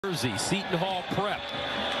Seton Hall prep.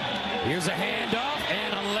 Here's a handoff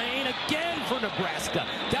and a lane again for Nebraska.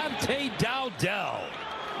 Dante Dowdell.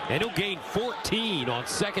 And he'll gain 14 on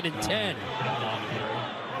 2nd and 10.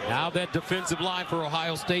 Now that defensive line for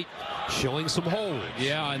Ohio State showing some holes.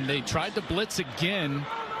 Yeah, and they tried to blitz again,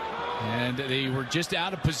 and they were just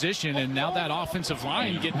out of position, and now that offensive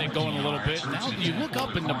line getting it going a little bit. Now you look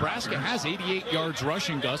up, and Nebraska has 88 yards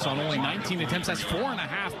rushing, Gus, on only 19 attempts. That's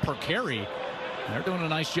 4.5 per carry. They're doing a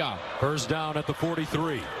nice job. First down at the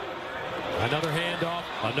 43. Another handoff,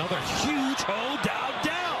 another huge hole,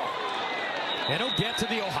 Dowdell. And he'll get to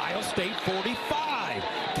the Ohio State 45.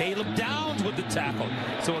 Caleb Downs with the tackle.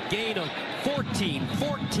 So a gain of 14,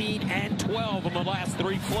 14, and 12 on the last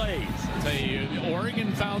 3 plays.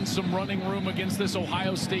 Oregon found some running room against this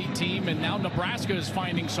Ohio State team, and now Nebraska is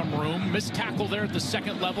finding some room. Missed tackle there at the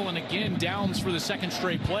 2nd level, and again, Downs for the 2nd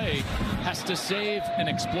straight play has to save an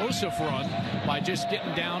explosive run by just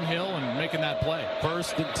getting downhill and making that play.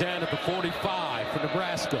 1st and 10 at the 45 for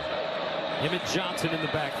Nebraska. Emmett Johnson in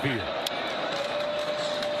the backfield.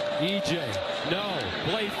 EJ, no,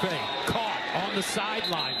 play fake, caught on the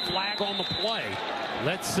sideline, flag on the play.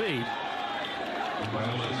 Let's see.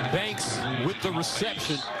 Banks with the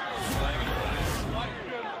reception.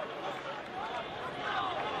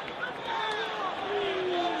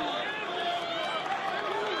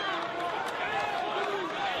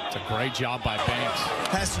 It's a great job by Banks.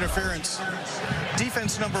 Pass interference.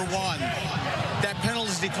 Defense number 1. That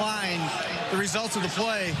penalty is declined. The result of the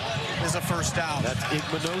play is a first down. That's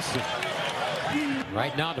Igmanosin.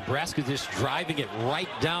 Right now, Nebraska just driving it right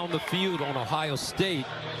down the field on Ohio State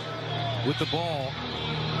with the ball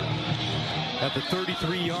at the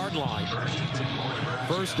 33-yard line.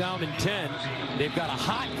 First down and 10. They've got a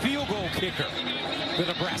hot field goal kicker, the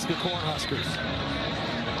Nebraska Cornhuskers.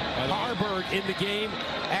 Harburg in the game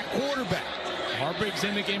at quarterback. Harburg's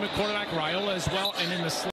in the game at quarterback. Raiola as well, and in the